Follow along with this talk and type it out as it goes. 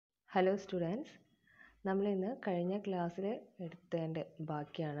Hello students, നമ്മൾ ഇന്ന് കഴിഞ്ഞ ക്ലാസ്സിൽ എടുത്തതിൻ്റെ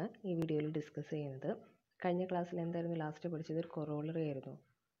ബാക്കിയാണ് ഈ വീഡിയോയിൽ ഡിസ്കസ് ചെയ്യുന്നത്. കഴിഞ്ഞ ക്ലാസ്സിൽ എന്തായിരുന്നു ലാസ്റ്റ് പഠിച്ചത്? ഒരു കൊറോളറി ആയിരുന്നു.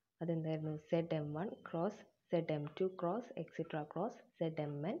 അതെന്തായിരുന്നു? ZM1 cross ZM2 cross etcetera cross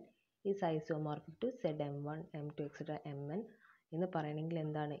ZMN is isomorphic to ZM1 M2 etcetera MN എന്ന് പറയണമെങ്കിൽ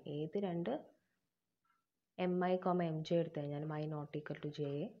എന്താണ്? ഏത് രണ്ട് MI, MJ എടുത്തു കഴിഞ്ഞാലും I not equal to J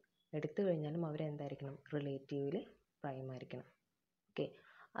എടുത്തു കഴിഞ്ഞാലും അവരെന്തായിരിക്കണം? റിലേറ്റീവ്ലി പ്രൈം ആയിരിക്കണം. ഓക്കെ,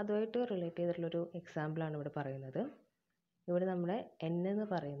 അതുമായിട്ട് റിലേറ്റ് ചെയ്തിട്ടുള്ളൊരു എക്സാമ്പിളാണ് ഇവിടെ പറയുന്നത്. ഇവിടെ നമ്മുടെ n എന്ന്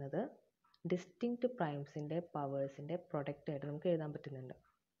പറയുന്നത് ഡിസ്റ്റിങ്ക്റ്റ് പ്രൈംസിൻ്റെ പവേഴ്സിൻ്റെ പ്രൊഡക്റ്റായിട്ട് നമുക്ക് എഴുതാൻ പറ്റുന്നുണ്ട്.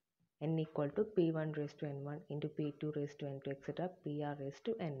 n equal to P1 raise to N1 into P2 raise to N2 etcetera PR raise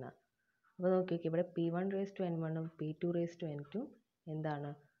to N ആണ്. അപ്പോൾ നോക്കി നോക്കി, ഇവിടെ P1 raise to N1ഉം P2 raise to N2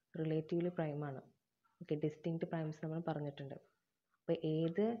 എന്താണ്? റിലേറ്റീവ്ലി പ്രൈമാണ്. ഓക്കെ, ഡിസ്റ്റിങ്ക്റ്റ് പ്രൈംസ് നമ്മൾ പറഞ്ഞിട്ടുണ്ട്. അപ്പോൾ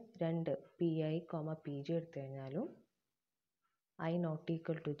ഏത് രണ്ട് PI, PJ എടുത്തു കഴിഞ്ഞാലും I not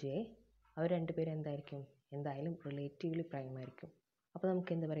equal to J അവർ രണ്ടുപേരും എന്തായിരിക്കും? എന്തായാലും റിലേറ്റീവ്ലി പ്രൈം ആയിരിക്കും. അപ്പോൾ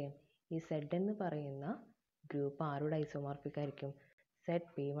നമുക്ക് എന്ത് പറയാം? ഈ Z എന്ന് പറയുന്ന ഗ്രൂപ്പ് ആരോട് ഐസോമോർഫിക് ആയിരിക്കും?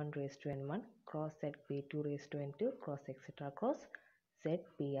 ZP1 raise to N1 cross ZP2 raise to N2 cross etcetera cross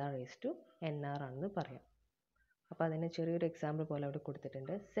ZPR raise to NR ആണെന്ന് പറയാം. അപ്പോൾ അതിന് ചെറിയൊരു എക്സാമ്പിൾ പോലെ അവിടെ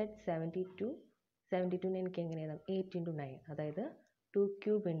കൊടുത്തിട്ടുണ്ട്. Z72 എനിക്ക് എങ്ങനെ എഴുതാം? 8 ഇൻറ്റു 9, അതായത് 2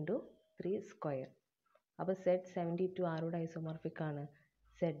 ക്യൂബ് ഇൻറ്റു 3 സ്ക്വയർ. അപ്പോൾ Z72 ആരോട് ഐസോമോർഫിക് ആണ്?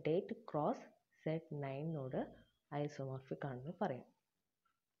 Z8 ക്രോസ് Z9നോട് ഐസോമോർഫിക് ആണെന്ന് പറയാം.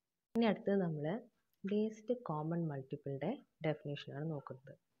 ഇനി അടുത്തത് നമ്മൾ ലീസ്റ്റ് കോമൺ മൾട്ടിപ്പിളിൻ്റെ ഡെഫിനേഷനാണ്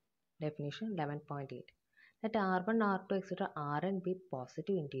നോക്കുന്നത്. Definition 11.8. Let R1, R2, etc. Rn be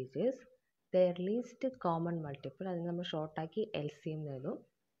positive integers. Their least common multiple, അതിന് നമ്മൾ ഷോർട്ടാക്കി LCM എഴുതും,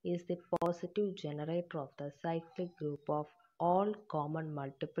 is the positive generator of the cyclic group of all common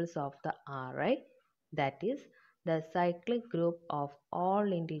multiples of the Ri. That is, the cyclic group of all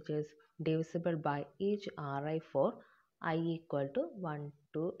integers divisible by each Ri for I equal to 1,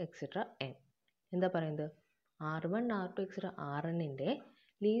 2, etc. n. എന്താ പറയുന്നത്? R1, R2, etc. Rnൻ്റെ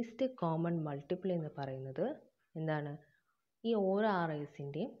least common multiple എന്ന് പറയുന്നത് എന്താണ്? ഈ ഓരോ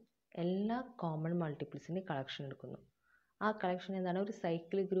RIസിൻ്റെയും എല്ലാ common മൾട്ടിപ്പിൾസിൻ്റെയും collection എടുക്കുന്നു. ആ കളക്ഷൻ എന്താണ്? ഒരു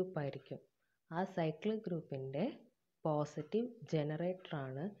സൈക്ലിക് ഗ്രൂപ്പ് ആയിരിക്കും. ആ സൈക്ലിക് ഗ്രൂപ്പിൻ്റെ പോസിറ്റീവ്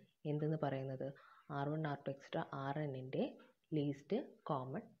ജനറേറ്ററാണ് എന്തെന്ന് പറയുന്നത്? R1, R2, etc. Rnൻ്റെ least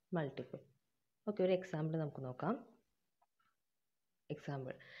common multiple. Okay, ഒരു എക്സാമ്പിൾ നമുക്ക് നോക്കാം.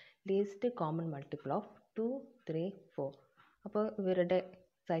 Example: least common multiple of 2, 3, 4. അപ്പോൾ ഇവരുടെ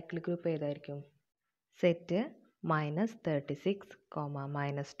സൈക്ലിക് ഗ്രൂപ്പ് ഏതായിരിക്കും? Set -36,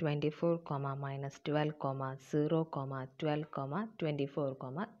 -24, -12, 0, 12,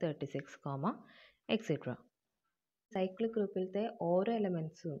 24, 36, etcetera. സൈക്ലിക് ഗ്രൂപ്പിലത്തെ ഓരോ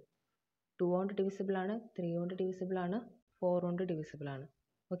എലമെൻസും 2 കൊണ്ട് ഡിവിസിബിൾ ആണ്, 3 കൊണ്ട് ഡിവിസിബിൾ ആണ്, 4 കൊണ്ട് ഡിവിസിബിൾ ആണ്.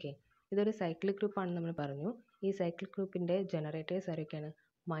 ഓക്കെ, ഇതൊരു സൈക്ലിക് ഗ്രൂപ്പ് ആണെന്ന് നമ്മൾ പറഞ്ഞു. ഈ സൈക്ലിക് ഗ്രൂപ്പിൻ്റെ ജനറേറ്റേഴ്സ് ആരൊക്കെയാണ്?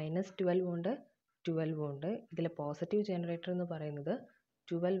 -12 ഉണ്ട്, 12 ഉണ്ട്. ഇതിലെ പോസിറ്റീവ് ജനറേറ്റർ എന്ന് പറയുന്നത്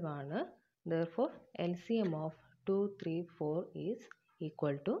 12 ആണ്. Therefore, LCM of 2, 3, 4 is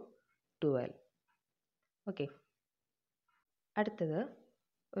equal to 12. Okay, അടുത്തത്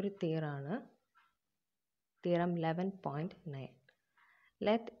ഒരു തിയറാണ്. Theorem 11.9.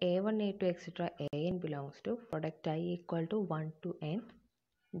 Let A1, A2, etc. AN belongs to product I equal to 1 to n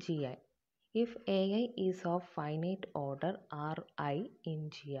GI. If AI is of finite order Ri in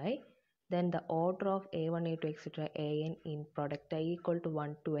GI, then the order of A1, A2, etc. AN in product I equal to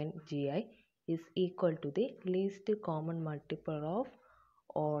 1 to n GI is equal to the least common multiple of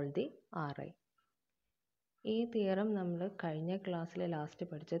all the Ri. ഈ theorem നമ്മൾ കഴിഞ്ഞ ക്ലാസ്സിലെ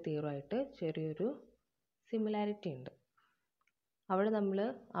last പഠിച്ച തിയറുമായിട്ട് ചെറിയൊരു similarity ഉണ്ട്. അവിടെ നമ്മൾ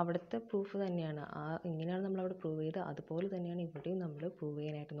അവിടുത്തെ പ്രൂഫ് തന്നെയാണ്, ഇങ്ങനെയാണ് നമ്മൾ അവിടെ പ്രൂവ് ചെയ്ത് അതുപോലെ തന്നെയാണ് ഇവിടെയും നമ്മൾ പ്രൂവ്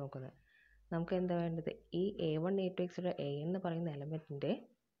ചെയ്യാനായിട്ട് നോക്കുന്നത്. നമുക്ക് എന്താ വേണ്ടത്? ഈ A1, A2, etc. AN എന്ന് പറയുന്ന എലമെൻറ്റിൻ്റെ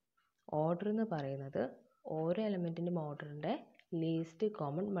ഓർഡർ എന്ന് പറയുന്നത് ഓരോ എലമെൻറ്റിൻ്റെയും ഓർഡറിൻ്റെ ലീസ്റ്റ്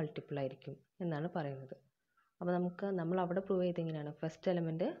കോമൺ മൾട്ടിപ്പിൾ ആയിരിക്കും എന്നാണ് പറയുന്നത്. അപ്പോൾ നമ്മൾ അവിടെ പ്രൂവ് ചെയ്ത് എങ്ങനെയാണ്? ഫസ്റ്റ്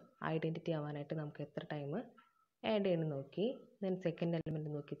എലമെൻറ്റ് ഐഡൻറ്റിറ്റി ആവാനായിട്ട് നമുക്ക് എത്ര ടൈം ആഡ് ചെയ്യണം നോക്കി, ദെൻ സെക്കൻഡ്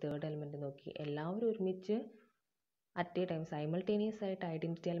എലമെൻറ്റ് നോക്കി, തേർഡ് എലമെൻറ്റ് നോക്കി, എല്ലാവരും ഒരുമിച്ച് അറ്റ് എ ടൈം സൈമൾട്ടേനിയസ് ആയിട്ട്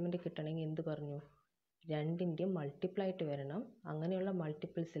ഐഡൻറ്റിറ്റി എലമെൻറ്റ് കിട്ടണമെങ്കിൽ എന്ത് പറഞ്ഞു? രണ്ടിൻ്റെയും മൾട്ടിപ്പിളായിട്ട് വരണം. അങ്ങനെയുള്ള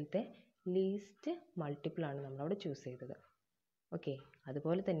മൾട്ടിപ്പിൾസിലത്തെ ലീസ്റ്റ് മൾട്ടിപ്പിളാണ് നമ്മളവിടെ ചൂസ് ചെയ്തത്. ഓക്കെ,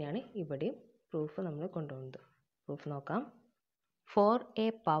 അതുപോലെ തന്നെയാണ് ഇവിടെയും പ്രൂഫ് നമ്മൾ കൊണ്ടുപോകുന്നത്. പ്രൂഫ് നോക്കാം. For a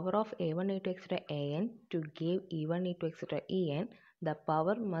power of A1, A2, etc. AN to give E1, E2, etc. EN, the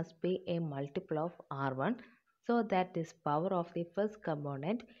power must be a multiple of R1, so that this power of the first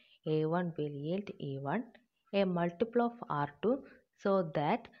component A1 will yield E1, a multiple of R2, so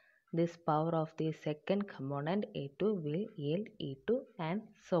that this power of the second component a2 will yield e2 and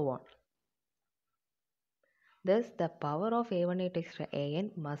so on. Thus, the power of a1 into extra an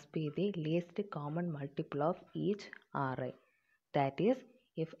must be the least common multiple of each Ri. That is,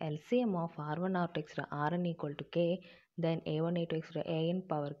 if LCM of R1 out extra Rn equal to k, then a1 into extra an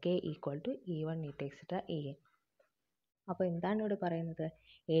power k equal to e1 into extra en. അപ്പോൾ എന്താണ് ഇവിടെ പറയുന്നത്?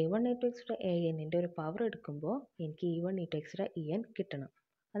 a1 into extra anൻ്റെ ഒരു power എടുക്കുമ്പോൾ എനിക്ക് e1 into extra en കിട്ടണം.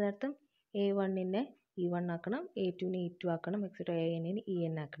 അതിനർത്ഥം a1നെ e1 ആക്കണം, a2നെ e2 ആക്കണം, എക്സെട്ര anനെ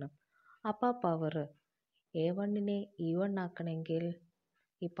en ആക്കണം. അപ്പോൾ ആ പവർ a1നെ e1 ആക്കണമെങ്കിൽ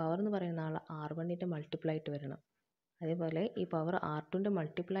ഈ പവർ എന്ന് പറയുന്ന ആൾ R1ൻ്റെ മൾട്ടിപ്ലൈ ആയിട്ട് വരണം. അതേപോലെ ഈ പവർ R2ൻ്റെ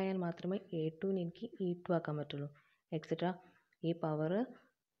മൾട്ടിപ്ലൈ ആയാൽ മാത്രമേ a2നെ എനിക്ക് e2 ആക്കാൻ പറ്റുള്ളൂ. എക്സെട്ര ഈ പവർ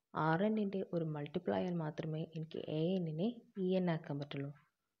Rnൻ്റെ ഒരു മൾട്ടിപ്ലൈ ആയാൽ മാത്രമേ എനിക്ക് anനെ en ആക്കാൻ പറ്റുള്ളൂ.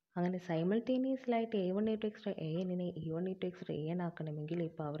 അങ്ങനെ സൈമൾട്ടേനിയസ്ലായിട്ട് a1 into extra anനെ e1 into extra en ആക്കണമെങ്കിൽ ഈ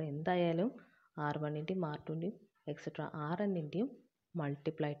പവർ എന്തായാലും R1ൻ്റെയും R2ൻ്റെയും എക്സെട്ര Rnൻ്റെയും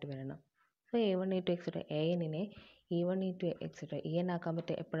മൾട്ടിപ്ലൈ ആയിട്ട് വരണം. So a1 into extra anനെ e1 into extra en ആക്കാൻ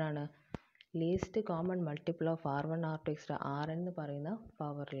പറ്റുക എപ്പോഴാണ്? Least common multiple of R1 R2 extra Rn എന്ന് പറയുന്ന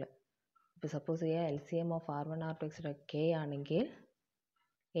പവറിൽ. ഇപ്പോൾ സപ്പോസ് ചെയ്യാം LCM of R1 R2 extra k ആണെങ്കിൽ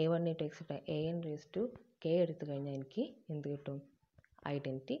a1 into extra an raised to k എടുത്തു കഴിഞ്ഞാൽ എനിക്ക് എന്ത് കിട്ടും?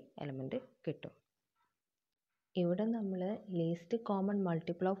 ഐഡൻറ്റിറ്റി എലമെൻറ്റ് കിട്ടും. ഇവിടെ നമ്മൾ least common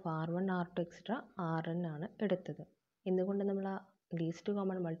multiple of R1 R2 extra Rn ആണ് എടുത്തത്. എന്തുകൊണ്ട് നമ്മൾ ആ ലീസ്റ്റ്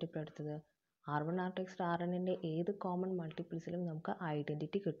കോമൺ മൾട്ടിപ്പിൾ എടുത്തത്? R1 R2 extra Rnൻ്റെ ഏത് കോമൺ മൾട്ടിപ്പിൾസിലും നമുക്ക്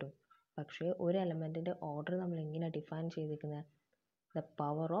ഐഡൻറ്റിറ്റി കിട്ടും. പക്ഷേ ഒരു എലമെൻറ്റിൻ്റെ ഓർഡർ നമ്മൾ എങ്ങനെയാണ് ഡിഫൈൻ ചെയ്തിരിക്കുന്നത്? The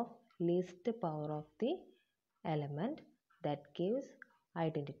power of least power of the element that gives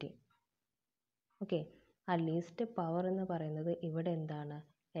identity. Okay, ആ ലീസ്റ്റ് പവർ എന്ന് പറയുന്നത് ഇവിടെ എന്താണ്?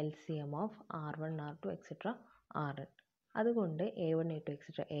 LCM of R1 R2 etcetera Rn. അതുകൊണ്ട് a1 into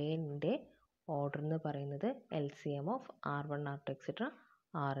എക്സെട്ര anൻ്റെ ഓർഡർ എന്ന് പറയുന്നത് LCM of R1 R2 etcetera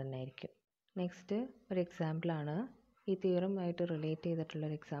Rn ആയിരിക്കും. നെക്സ്റ്റ് ഒരു എക്സാമ്പിളാണ്. ഈ തിയറമായിട്ട് റിലേറ്റ്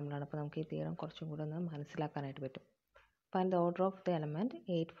ചെയ്തിട്ടുള്ളൊരു എക്സാമ്പിളാണ്. അപ്പോൾ നമുക്ക് ഈ തിയറം കുറച്ചും കൂടെ ഒന്ന് മനസ്സിലാക്കാനായിട്ട് പറ്റും. Find the order of the element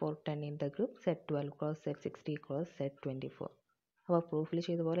 8, 4, 10 in the group Z12 cross Z60 cross Z24. അപ്പോൾ പ്രൂഫിൽ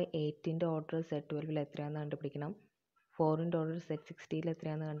ചെയ്ത പോലെ 8ൻ്റെ ഓർഡർ Z12ൽ എത്രയാണെന്ന് കണ്ടുപിടിക്കണം, 4ൻ്റെ ഓർഡർ Z60ൽ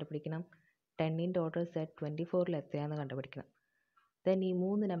എത്രയാണെന്ന് കണ്ടുപിടിക്കണം, 10ൻ്റെ ഓർഡർ Z24ൽ എത്രയാണെന്ന് കണ്ടുപിടിക്കണം. ദെൻ ഈ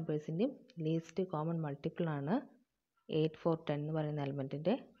മൂന്ന് നമ്പേഴ്സിൻ്റെയും ലീസ്റ്റ് കോമൺ മൾട്ടിപ്പിളാണ് 8, 4, 10 എന്ന് പറയുന്ന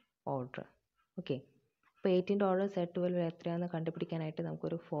എലമെൻറ്റിൻ്റെ ഓർഡർ. ഓക്കെ, അപ്പോൾ 8ൻ്റെ ഓർഡർ Z12ൽ എത്രയാണെന്ന് കണ്ടുപിടിക്കാനായിട്ട്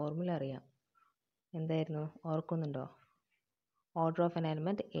നമുക്കൊരു ഫോർമുല അറിയാം. എന്തായിരുന്നു? ഓർക്കുന്നുണ്ടോ? Order of an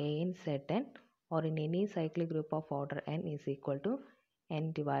element A in Zn or in any cyclic group of order n is equal to n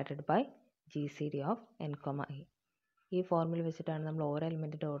divided by GCD of n, i. ഈ ഫോർമുല വെച്ചിട്ടാണ് നമ്മൾ ഓരോ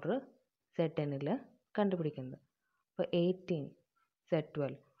എലമെൻറ്റിൻ്റെ ഓർഡർ Znൽ കണ്ടുപിടിക്കുന്നത്. അപ്പോൾ 18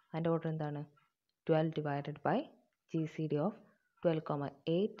 Z12 അതിൻ്റെ ഓർഡർ എന്താണ്? 12 divided by GCD of 12,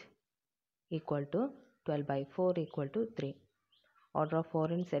 8 equal to 12 by 4 equal to 3. Order of 4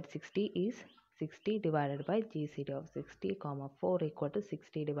 in Z60 is 60 divided by GCD of 60, 4 equal to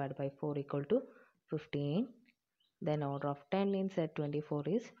 60 divided by 4 equal to 15. Then order of 10 in Z24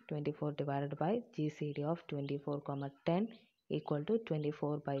 is 24 divided by GCD of 24, 10 equal to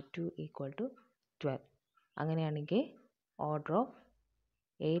 24 by 2 equal to 12. അങ്ങനെയാണെങ്കിൽ order of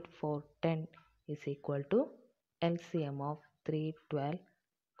 8, 4, 10 is equal to LCM of 3, 12,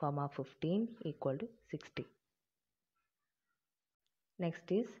 15 equal to 60. Next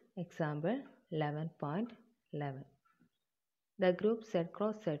is example 11.11. The group Z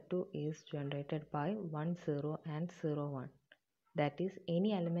cross Z2 is generated by 1, 0 and 0, 1. That is,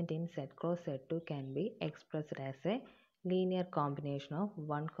 any element in Z cross Z2 can be expressed as a linear combination of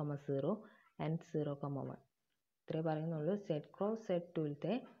 1, 0 and 0, 1. ഇത്രേ പറയുന്നുള്ളൂ. Z cross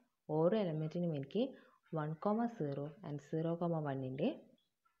Z2ത്തെ ഓരോ എലമെൻറ്റിനും എനിക്ക് 1, 0 and 0, 1ൻ്റെ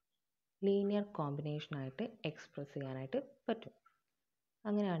linear കോമ്പിനേഷനായിട്ട് express ചെയ്യാനായിട്ട് പറ്റും.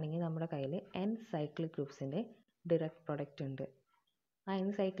 അങ്ങനെയാണെങ്കിൽ നമ്മുടെ കയ്യിൽ n cyclic ഗ്രൂപ്പ്സിൻ്റെ direct product ഉണ്ട്. ആ n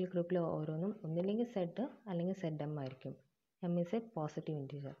സൈക്ലിക് ഗ്രൂപ്പിൽ ഓരോന്നും ഒന്നില്ലെങ്കിൽ Z അല്ലെങ്കിൽ Zm ആയിരിക്കും. m is a positive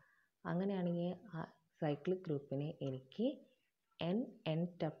integer. അങ്ങനെയാണെങ്കിൽ ആ സൈക്ലിക് ഗ്രൂപ്പിനെ എനിക്ക് n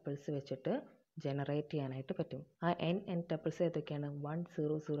ടപ്പിൾസ് വെച്ചിട്ട് ജനറേറ്റ് ചെയ്യാനായിട്ട് പറ്റും. ആ n ടപ്പിൾസ് ഏതൊക്കെയാണ്? 1,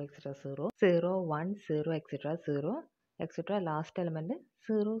 0, 0, etcetera 0, 0, 1, 0, etcetera 0, etcetera last element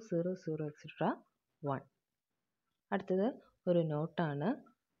 0, 0, 0, etcetera 1. അടുത്തത് ഒരു നോട്ടാണ്.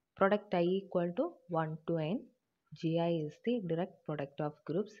 Product I equal to 1 to n. Gi is the direct product of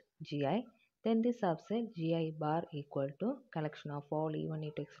groups Gi. Then the subset Gi bar equal to collection of all E1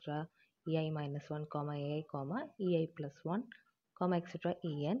 into extra Ei minus 1, Ai, Ei plus 1, etc.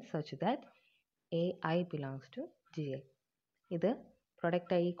 En such that Ai belongs to Gi. ഇത്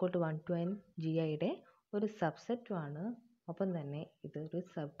product I equal to 1 to n G ഐയുടെ ഒരു സബ്സെറ്റുമാണ്. ഒപ്പം തന്നെ ഇതൊരു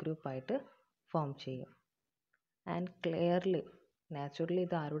sub ഗ്രൂപ്പായിട്ട് form ചെയ്യും. And clearly naturally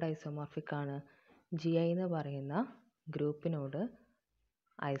ഇത് ആരുടെ ഐസോമോർഫിക് ആണ്? ജി ഐ എന്ന് പറയുന്ന ഗ്രൂപ്പിനോട്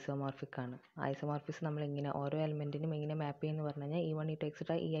ഐസോമോർഫിക് ആണ്. ഐസോമോർഫിസ് നമ്മൾ ഇങ്ങനെ ഓരോ എലിമെൻറ്റിനും എങ്ങനെ മാപ്പ് ചെയ്യുമെന്ന് പറഞ്ഞു കഴിഞ്ഞാൽ E one E two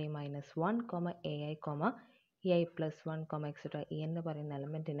etcetera E I minus 1 A I E I plus 1 etcetera E എന്ന് പറയുന്ന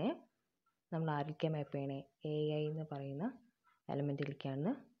എലിമെൻറ്റിനെ നമ്മൾ ആരിലേക്കാണ് മാപ്പ് ചെയ്യണേ? എ ഐ എന്ന് പറയുന്ന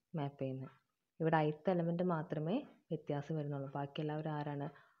എലിമെൻറ്റിലേക്കാണ് മാപ്പ് ചെയ്യുന്നത്. ഇവിടെ ith എലിമെൻറ്റ് മാത്രമേ വ്യത്യാസം വരുന്നുള്ളൂ. ബാക്കി എല്ലാവരും ആരാണ്?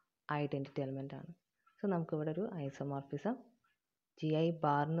 ഐഡൻറ്റിറ്റി എലിമെൻ്റ് ആണ്. സോ നമുക്കിവിടെ ഒരു ഐസോമോർഫിസം ജി ഐ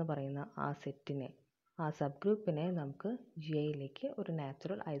ബാർ എന്ന് പറയുന്ന ആ സെറ്റിനെ, ആ സബ് ഗ്രൂപ്പിനെ നമുക്ക് ജി ഐയിലേക്ക് ഒരു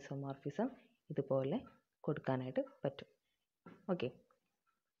നാച്ചുറൽ ഐസോമോർഫിസം ഇതുപോലെ കൊടുക്കാനായിട്ട് പറ്റും. ഓക്കെ,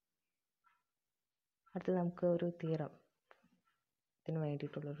 അടുത്ത് നമുക്ക് ഒരു തിയറം ഇതിന്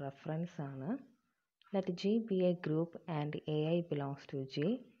വേണ്ടിയിട്ടുള്ളൊരു റെഫറൻസ് ആണ്. Let G B A group and A I belongs to G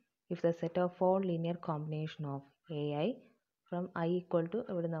if the set of four linear combination of A I from I equal to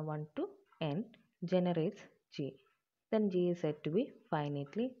ഇവിടുന്ന് 1 to n generates G. Then G is said to be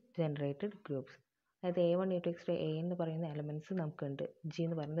finitely generated groups. അതായത് A one A to extra A എന്ന് പറയുന്ന elements നമുക്കുണ്ട്. G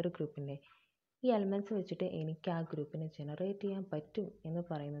എന്ന് പറയുന്ന ഒരു ഗ്രൂപ്പിൻ്റെ ഈ എലമെൻറ്റ്സ് വെച്ചിട്ട് എനിക്ക് ആ ഗ്രൂപ്പിനെ ജനറേറ്റ് ചെയ്യാൻ പറ്റും എന്ന്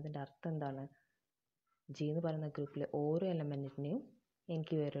പറയുന്നതിൻ്റെ അർത്ഥം എന്താണ്? ജി എന്ന് പറയുന്ന ഗ്രൂപ്പിലെ ഓരോ എലമെൻറ്റിനെയും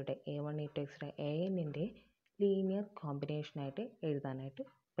എനിക്ക് ഇവരുടെ A one A to extra A എന്നിൻ്റെ ലീനിയർ കോമ്പിനേഷനായിട്ട് എഴുതാനായിട്ട്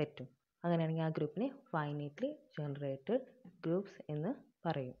പറ്റും. അങ്ങനെയാണെങ്കിൽ ആ ഗ്രൂപ്പിനെ ഫൈനൈറ്റ്ലി ജനറേറ്റഡ് ഗ്രൂപ്പ്സ് എന്ന്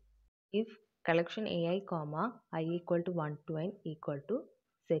പറയും. If collection ai comma I equal to 1 to n equal to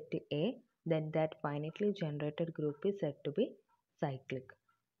set A, then that finitely generated group is said to be cyclic.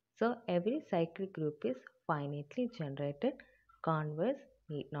 So every cyclic group is finitely generated. Converse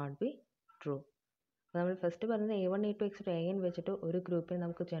need not be true. നമ്മൾ first പറഞ്ഞത് A one A two etcetera A N വെച്ചിട്ട് ഒരു ഗ്രൂപ്പിനെ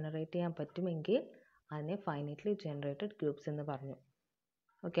നമുക്ക് generate ചെയ്യാൻ പറ്റുമെങ്കിൽ അതിനെ finitely generated groups എന്ന് പറഞ്ഞു.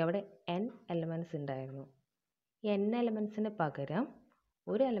 ഓക്കെ, അവിടെ n എലമെൻറ്റ്സ് ഉണ്ടായിരുന്നു. ഈ n എലമെൻറ്റ്സിന് പകരം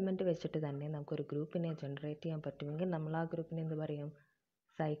ഒരു എലമെൻറ്റ് വെച്ചിട്ട് തന്നെ നമുക്കൊരു ഗ്രൂപ്പിനെ ജനറേറ്റ് ചെയ്യാൻ പറ്റുമെങ്കിൽ നമ്മൾ ആ ഗ്രൂപ്പിനെ എന്ത് പറയും?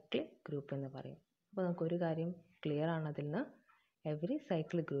 സൈക്ലിക് ഗ്രൂപ്പ് എന്ന് പറയും. അപ്പോൾ നമുക്കൊരു കാര്യം ക്ലിയർ ആണ് അതിൽ നിന്ന്, every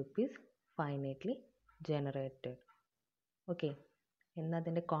cyclic group is finitely generated. Okay, എന്നാൽ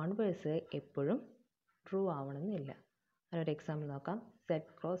അതിൻ്റെ കോൺവേഴ്സ് എപ്പോഴും ട്രൂ ആവണമെന്നില്ല. അതിനൊരു എക്സാമ്പിൾ നോക്കാം. Z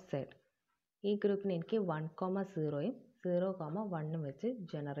cross Z. ഈ ഗ്രൂപ്പിന് എനിക്ക് 1,0യും 0,1 വെച്ച്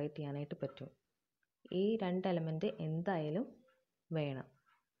ജനറേറ്റ് ചെയ്യാനായിട്ട് പറ്റും. ഈ രണ്ട് എലമെൻറ്റ് എന്തായാലും വേണം.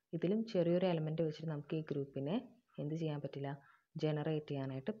 ഇതിലും ചെറിയൊരു എലമെൻറ്റ് വെച്ചിട്ട് നമുക്ക് ഈ ഗ്രൂപ്പിനെ എന്ത് ചെയ്യാൻ പറ്റില്ല? ജനറേറ്റ്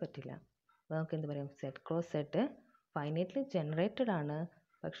ചെയ്യാനായിട്ട് പറ്റില്ല. അപ്പോൾ നമുക്ക് എന്ത് പറയും? Z cross Z finitely generated ആണ്,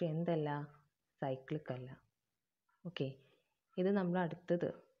 പക്ഷേ എന്തല്ല? സൈക്ലിക് അല്ല. ഓക്കെ, ഇത് നമ്മൾ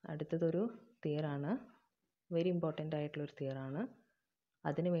അടുത്തതൊരു തിയറാണ്. വെരി ഇമ്പോർട്ടൻ്റ് ആയിട്ടുള്ളൊരു തിയറാണ്.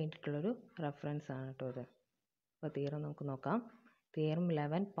 അതിന് വേണ്ടിയിട്ടുള്ളൊരു റെഫറൻസ് ആണ് കേട്ടോ ഇത്. അപ്പോൾ തിയറം നമുക്ക് നോക്കാം. Theorem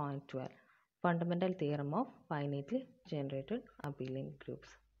 11.12 Fundamental theorem of finitely generated abelian groups.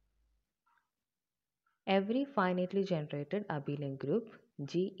 Every finitely generated abelian group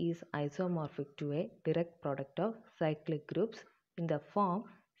G is isomorphic to a direct product of cyclic groups in the form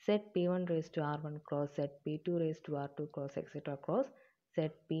set P1 raised to R1 cross set P2 raised to R2 cross etc. cross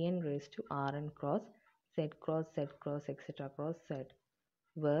set Pn raised to Rn cross set cross etc. cross set,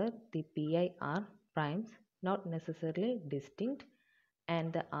 where the Pi are primes not necessarily distinct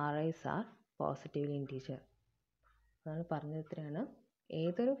and the Ri's are positively integer. അതാണ് പറഞ്ഞത്. ഇത്രയാണ്.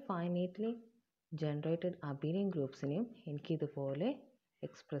 ഏതൊരു finitely generated Abelian ഗ്രൂപ്പ്സിനെയും എനിക്ക് ഇതുപോലെ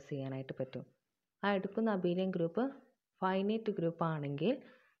express ചെയ്യാനായിട്ട് പറ്റും. ആ എടുക്കുന്ന അബീലിയൻ ഗ്രൂപ്പ് ഫൈനൈറ്റ് ഗ്രൂപ്പ് ആണെങ്കിൽ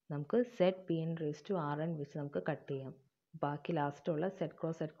നമുക്ക് set P N raise to R N വെച്ച് നമുക്ക് കട്ട് ചെയ്യാം. ബാക്കി ലാസ്റ്റുള്ള സെറ്റ്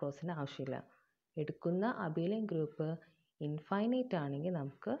ക്രോസിന് ആവശ്യമില്ല. എടുക്കുന്ന അബീലിയൻ ഗ്രൂപ്പ് ഇൻഫൈനൈറ്റ് ആണെങ്കിൽ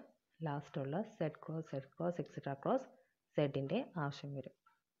നമുക്ക് ലാസ്റ്റുള്ള സെറ്റ് ക്രോസ് എക്സെട്ര ക്രോസ് സെറ്റിൻ്റെ ആവശ്യം വരും.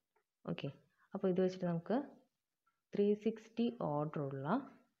 ഓക്കെ, അപ്പോൾ ഇത് വെച്ചിട്ട് നമുക്ക് 360 ഓർഡറുള്ള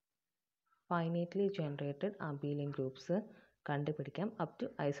ഫൈനൈറ്റ്ലി ജനറേറ്റഡ് അബീലിയൻ ഗ്രൂപ്പ്സ് കണ്ടുപിടിക്കാം അപ് ടു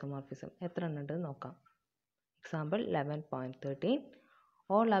ഐസോമോർഫിസം. എത്ര എണ്ണം ഉണ്ടെന്ന് നോക്കാം. Example 11.13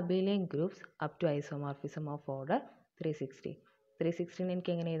 all Abelian groups up to isomorphism of order 360. 360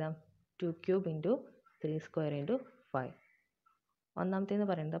 എനിക്ക് എങ്ങനെ എഴുതാം? 2 ക്യൂബ് ഇൻറ്റു 3 സ്ക്വയർ ഇൻറ്റു 5 ഒന്നാമത്തേന്ന്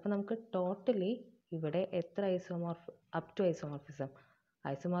പറയുന്നത്. അപ്പോൾ നമുക്ക് ടോട്ടലി ഇവിടെ എത്ര അപ് ടു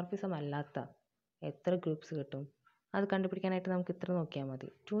ഐസോമോർഫിസം അല്ലാത്ത എത്ര ഗ്രൂപ്പ്സ് കിട്ടും? അത് കണ്ടുപിടിക്കാനായിട്ട് നമുക്ക് ഇത്ര നോക്കിയാൽ മതി.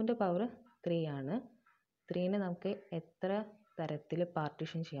 2ൻ്റെ പവർ 3 ആണ്. 3നെ നമുക്ക് എത്ര തരത്തിൽ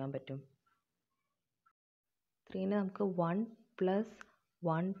പാർട്ടീഷൻ ചെയ്യാൻ പറ്റും? 3നെ നമുക്ക് 1 +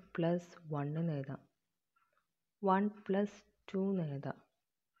 1 + 1 എന്ന് എഴുതാം, 1 + 2 എന്ന് എഴുതാം,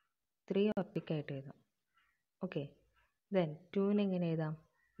 3 ഒറ്റയ്ക്കായിട്ട് എഴുതാം. ഓക്കെ, ദെൻ 2നെ എങ്ങനെ എഴുതാം?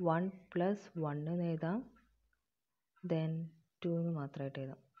 1 + 1 എന്ന് എഴുതാം, ദെൻ 2 എന്ന് മാത്രമായിട്ട്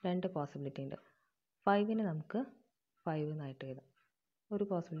എഴുതാം. 2 പോസിബിലിറ്റി ഉണ്ട്. 5നെ നമുക്ക് 5 എന്നായിട്ട് എഴുതാം. ഒരു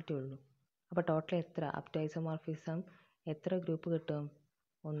പോസിബിലിറ്റി ഉള്ളൂ. അപ്പോൾ ടോട്ടൽ എത്ര അപ് ടു ഐസോമോർഫിസം എത്ര ഗ്രൂപ്പ് കിട്ടും?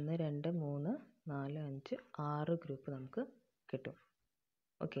 1 2 3 4 5 6 ഗ്രൂപ്പ് നമുക്ക് കിട്ടും.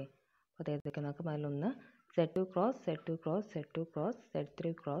 ഓക്കെ, അപ്പോൾ അതായതൊക്കെ നോക്കാം. അതിലൊന്ന് Z2 cross Z2 cross Z2 cross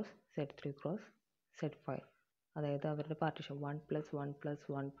Z3 cross Z3 cross Z5. അതായത് അവരുടെ പാർട്ടീഷൻ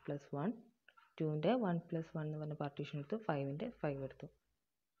 1+1+1+1 2ൻ്റെ 1+1 എന്ന് പറഞ്ഞ പാർട്ടീഷൻ എടുത്തു, 5ൻ്റെ 5 എടുത്തു.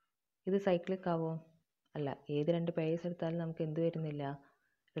 ഇത് സൈക്ലിക് ആവോ? അല്ല. ഏത് രണ്ട് പേയേഴ്സ് എടുത്താലും നമുക്ക് എന്ത് വരുന്നില്ല?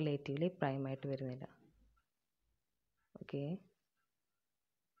 റിലേറ്റീവ്ലി പ്രൈം ആയിട്ട് വരുന്നില്ല. ഓക്കെ,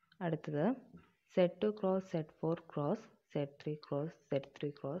 അടുത്തത് Z2 cross Z4 cross Z3 cross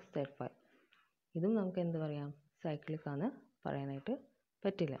Z3 cross Z5. ഇതും നമുക്ക് എന്ത് പറയാം? സൈക്ലിക് ആണ് പറയാനായിട്ട്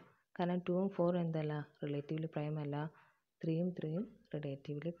പറ്റില്ല. കാരണം 2ഉം 4ഉം എന്തല്ല? റിലേറ്റീവ്ലി പ്രൈം അല്ല. 3ഉം 3ഉം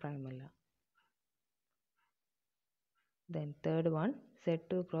റിലേറ്റീവ്ലി പ്രൈം അല്ല. Then third one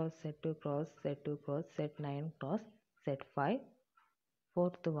Z2 cross Z2 cross Z2 cross Z9 cross Z5.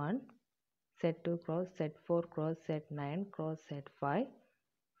 Fourth one Z2 cross Z4 cross Z9 cross Z5.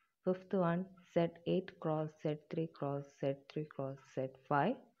 Fifth one Z8 cross Z3 cross Z3 cross Z5.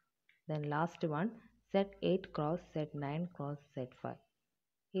 Then last one Z8 cross Z9 cross Z5.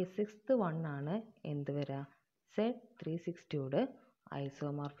 ഈ sixth one ആണ് എന്ത് വരിക? Z360യോട്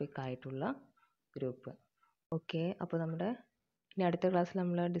isomorphic ആയിട്ടുള്ള group. Okay, അപ്പോൾ ഇനി അടുത്ത ക്ലാസ്സിൽ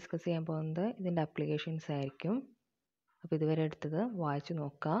നമ്മൾ ഡിസ്കസ് ചെയ്യാൻ പോകുന്നത് ഇതിൻ്റെ അപ്ലിക്കേഷൻസ് ആയിരിക്കും. അപ്പോൾ ഇതുവരെ എടുത്തത് വായിച്ച്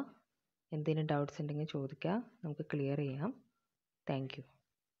നോക്കുക. എന്തെങ്കിലും ഡൗട്ട്സ് ഉണ്ടെങ്കിൽ ചോദിക്കുക, നമുക്ക് ക്ലിയർ ചെയ്യാം. Thank you.